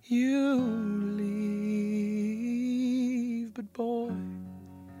watch you leave. But boy,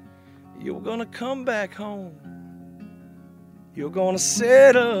 you're gonna come back home. You're gonna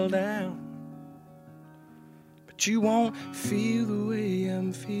settle down, but you won't feel the way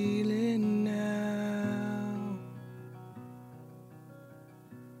I'm feeling now.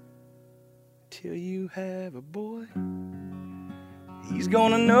 Till you have a boy, he's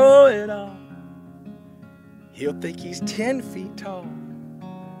gonna know it all. He'll think he's 10 feet tall,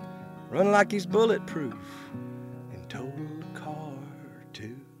 run like he's bulletproof, and total car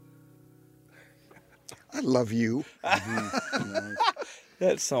too. I love you.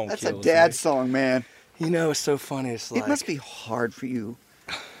 That song That's kills a dad me. song, man. You know, it's so funny. It's like, It must be hard for you.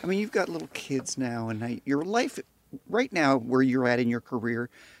 I mean, you've got little kids now, and your life right now, where you're at in your career,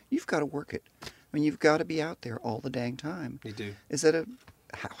 you've got to work it. I mean, you've got to be out there all the dang time. You do. Is that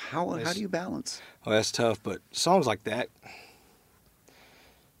how do you balance? Well, that's tough, but songs like that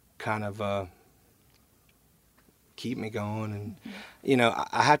kind of keep me going. And, you know,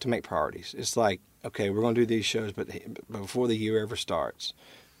 I have to make priorities. It's like, okay, we're going to do these shows, but before the year ever starts,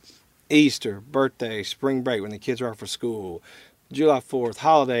 Easter, birthday, spring break, when the kids are out for school, July 4th,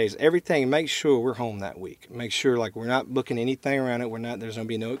 holidays, everything, make sure we're home that week. Make sure, like, we're not booking anything around it. There's going to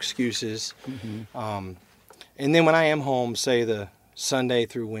be no excuses. Mm-hmm. And then when I am home, say the Sunday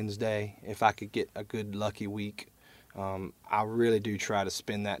through Wednesday, if I could get a good lucky week, I really do try to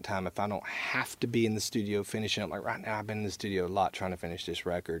spend that time. If I don't have to be in the studio finishing up, like right now I've been in the studio a lot trying to finish this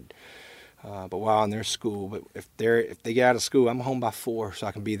record. But while in their school, but if they get out of school, I'm home by 4, so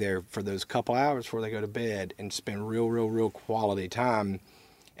I can be there for those couple hours before they go to bed and spend real quality time.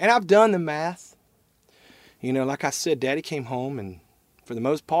 And I've done the math. You know, like I said, Daddy came home, and for the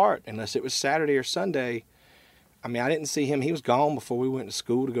most part, unless it was Saturday or Sunday, I mean, I didn't see him. He was gone before we went to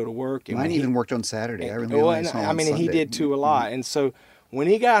school to go to work. And Mine even worked on Saturday. I really only saw him on and he Sunday. did too a lot. Mm-hmm. And so when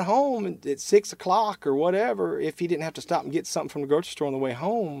he got home at 6 o'clock or whatever, if he didn't have to stop and get something from the grocery store on the way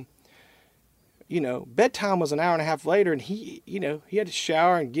home, you know, bedtime was an hour and a half later, and he had to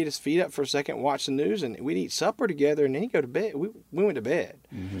shower and get his feet up for a second, watch the news, and we'd eat supper together, and then he'd go to bed. We went to bed.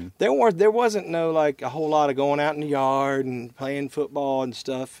 Mm-hmm. There wasn't no like a whole lot of going out in the yard and playing football and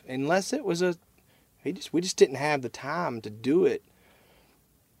stuff, unless it was we just didn't have the time to do it.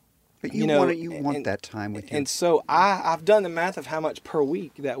 But you want that time with you. And so I've done the math of how much per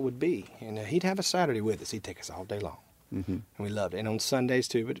week that would be, and he'd have a Saturday with us. He'd take us all day long. Mm-hmm. And we loved it. And on Sundays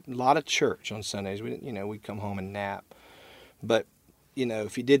too, but a lot of church on Sundays. We'd come home and nap. But,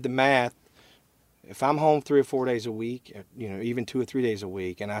 if you did the math, if I'm home 3 or 4 days a week, even 2 or 3 days a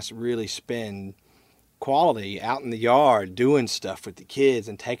week, and I really spend quality out in the yard doing stuff with the kids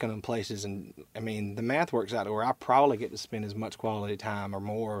and taking them places, and I mean, the math works out to where I probably get to spend as much quality time or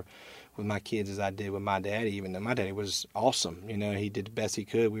more with my kids as I did with my daddy, even though my daddy was awesome. He did the best he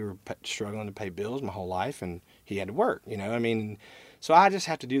could. We were struggling to pay bills my whole life, and he had to work, so I just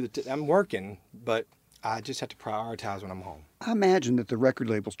have to do I'm working, but I just have to prioritize when I'm home. I imagine that the record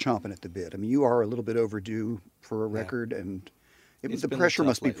label's chomping at the bit. I mean, you are a little bit overdue for a record, and the pressure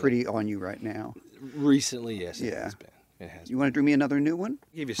must be pretty on you right now. Recently, yes, it has been. It has. You want to do me another new one?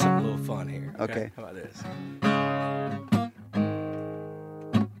 Give you something a little fun here. Okay. How about this?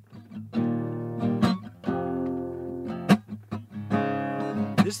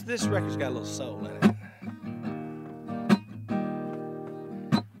 This record's got a little soul in it.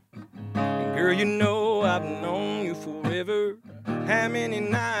 And girl, I've known you forever. How many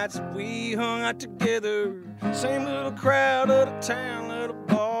nights have we hung out together? Same little crowd of the town, little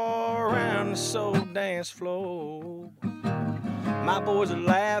bar around the soul dance floor. My boys are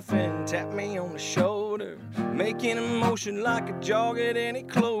laughing, tap me on the shoulder, making a motion like a jog it any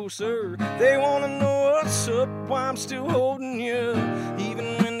closer. They wanna know what's up, why I'm still holding you,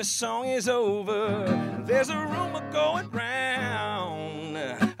 even when the song is over. There's a rumor going round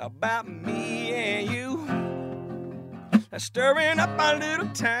about me and you, stirring up my little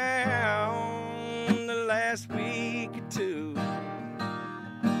town the last week or two.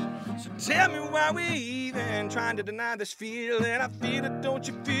 So tell me why we even trying to deny this feeling. I feel it, don't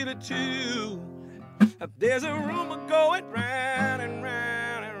you feel it too? There's a rumor going round and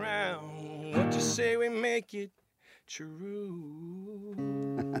round and round say we make it true.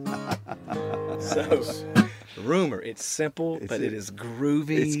 So, Rumor, it's simple, but it is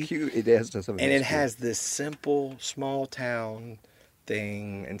groovy. It's cute. It has something. And it has this simple, small town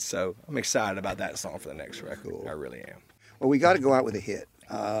thing. And so I'm excited about that song for the next record. Cool. I really am. Well, we got to go out with a hit.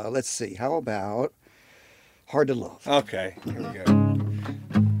 Let's see. How about Hard to Love? Okay, here we go.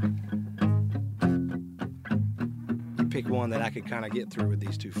 You pick one that I could kind of get through with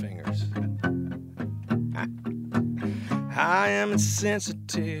these two fingers. I am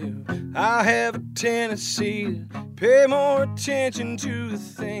sensitive. I have a tendency to pay more attention to the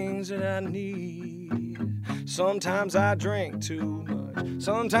things that I need. Sometimes I drink too much.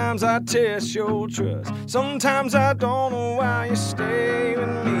 Sometimes I test your trust. Sometimes I don't know why you stay with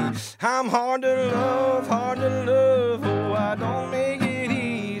me. I'm hard to love, oh, I don't make it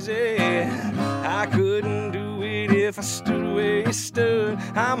easy. I couldn't do it if I stood where you stood.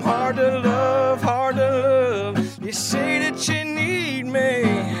 I'm hard to love, you say that you need me.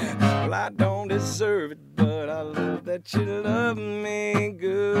 Well, I don't deserve it, but I love that you love me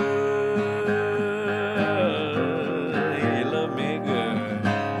good. You love me good.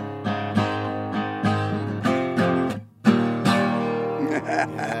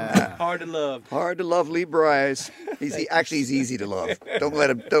 Yeah. Hard to love. Hard to love, Lee Brice. He's easy to love. Don't let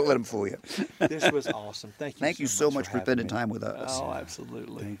him fool you. This was awesome. Thank you. Thank you so much for spending time with us. Oh,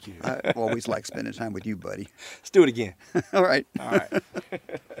 absolutely. Thank you. I always like spending time with you, buddy. Let's do it again. All right. All right.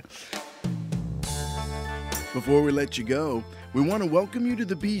 Before we let you go, we want to welcome you to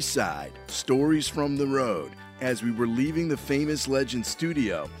the B-side, Stories from the Road. As we were leaving the famous Legend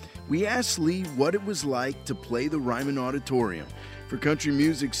studio, we asked Lee what it was like to play the Ryman Auditorium. For country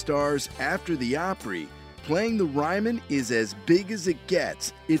music stars after the Opry, playing the Ryman is as big as it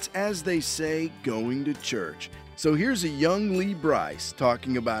gets. It's, as they say, going to church. So here's a young Lee Brice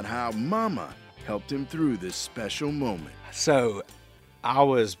talking about how Mama helped him through this special moment. So I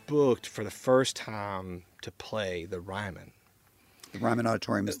was booked for the first time to play the Ryman. The Ryman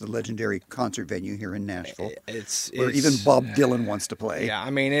Auditorium is the legendary concert venue here in Nashville. It's where even Bob Dylan wants to play. Yeah, I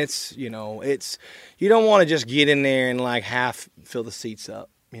mean, it's you don't want to just get in there and like half fill the seats up.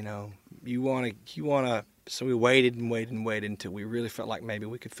 You want to. So we waited until we really felt like maybe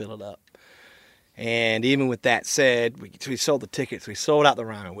we could fill it up. And even with that said, we sold the tickets. We sold out the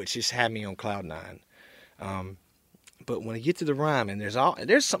Ryman, which just had me on cloud nine. But when you get to the Ryman, there's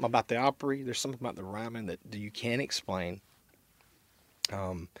something about the Opry. There's something about the Ryman that you can't explain.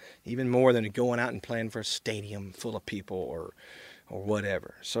 Even more than going out and playing for a stadium full of people or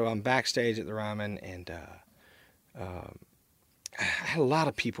whatever. So I'm backstage at the Ryman, and I had a lot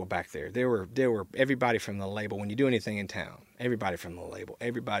of people back there. There were everybody from the label. When you do anything in town, everybody from the label,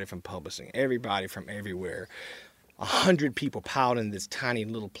 everybody from publishing, everybody from everywhere. 100 people piled in this tiny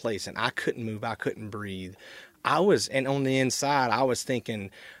little place, and I couldn't move. I couldn't breathe. And on the inside, I was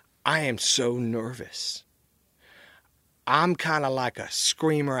thinking, I am so nervous. I'm kind of like a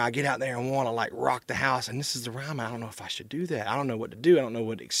screamer. I get out there and want to like rock the house, and this is the Ryman. I don't know if I should do that. I don't know what to do. I don't know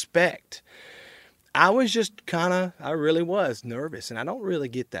what to expect. I was just I really was nervous, and I don't really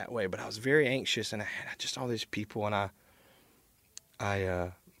get that way, but I was very anxious, and I had just all these people, and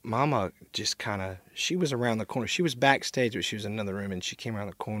Mama just she was around the corner. She was backstage, but she was in another room, and she came around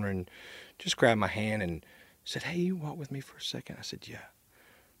the corner and just grabbed my hand and said, "Hey, you walk with me for a second?" I said, "Yeah."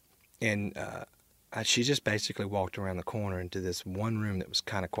 And she just basically walked around the corner into this one room that was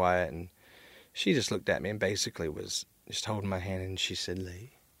kind of quiet, and she just looked at me and basically was just holding my hand, and she said,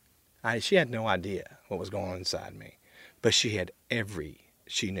 "Lee." She had no idea what was going on inside me, but she knew.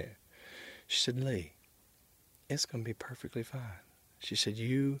 She said, "Lee, it's going to be perfectly fine." She said,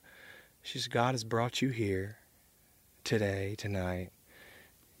 God has brought you here today, tonight.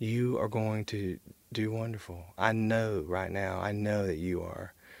 You are going to do wonderful. I know right now, that you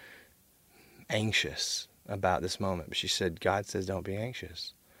are anxious about this moment. But she said, God says, don't be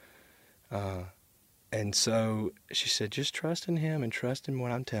anxious. And so she said, just trust in him and trust in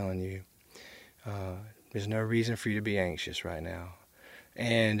what I'm telling you. There's no reason for you to be anxious right now.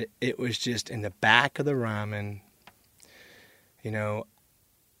 And it was just in the back of the Ryman,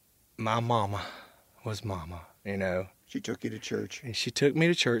 my mama was Mama, She took you to church. And she took me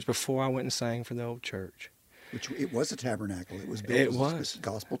to church before I went and sang for the old church. Which it was a tabernacle. It was built as a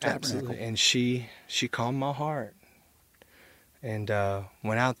gospel tabernacle. Absolutely. And she calmed my heart and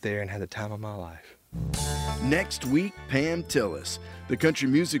went out there and had the time of my life. Next week, Pam Tillis, the country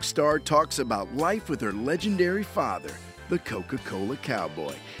music star, talks about life with her legendary father, the Coca-Cola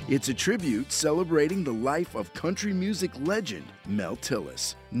Cowboy. It's a tribute celebrating the life of country music legend Mel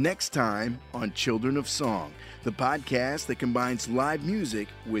Tillis. Next time on Children of Song, the podcast that combines live music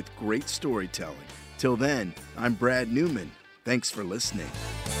with great storytelling. Till then, I'm Brad Newman. Thanks for listening.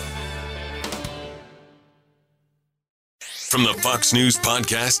 From the Fox News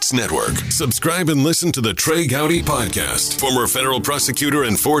Podcasts Network, subscribe and listen to the Trey Gowdy Podcast. Former federal prosecutor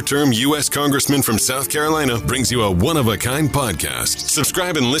and 4-term U.S. Congressman from South Carolina brings you a one-of-a-kind podcast.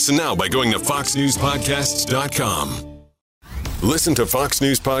 Subscribe and listen now by going to foxnewspodcasts.com. Listen to Fox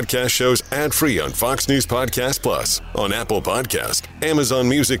News Podcast shows ad-free on Fox News Podcast Plus, on Apple Podcast, Amazon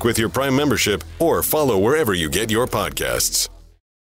Music with your Prime membership, or follow wherever you get your podcasts.